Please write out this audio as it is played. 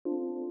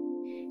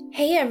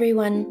Hey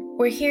everyone,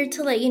 we're here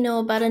to let you know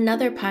about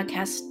another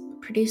podcast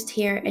produced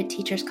here at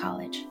Teachers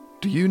College.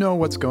 Do you know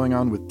what's going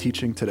on with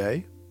teaching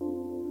today?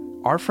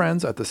 Our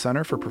friends at the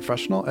Center for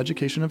Professional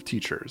Education of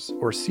Teachers,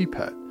 or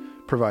CPET,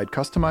 provide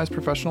customized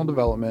professional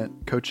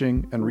development,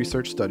 coaching, and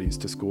research studies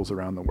to schools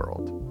around the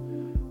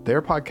world.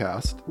 Their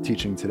podcast,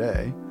 Teaching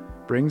Today,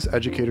 brings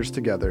educators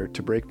together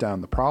to break down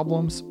the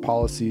problems,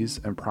 policies,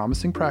 and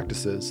promising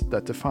practices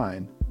that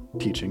define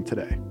teaching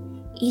today.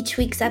 Each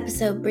week's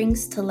episode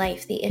brings to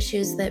life the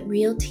issues that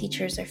real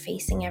teachers are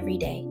facing every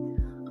day,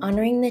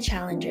 honoring the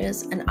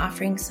challenges and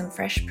offering some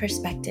fresh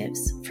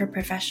perspectives for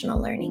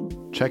professional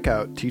learning. Check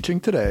out Teaching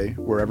Today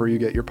wherever you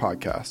get your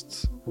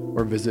podcasts,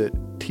 or visit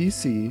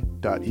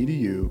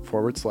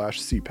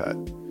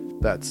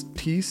tc.edu/CPET. That's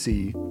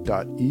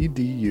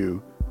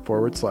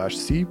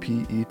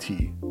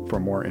tc.edu/CPET for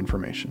more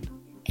information.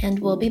 And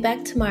we'll be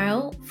back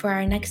tomorrow for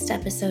our next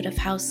episode of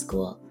House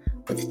School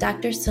with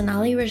Dr.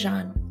 Sonali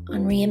Rajan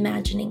on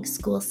reimagining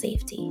school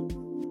safety.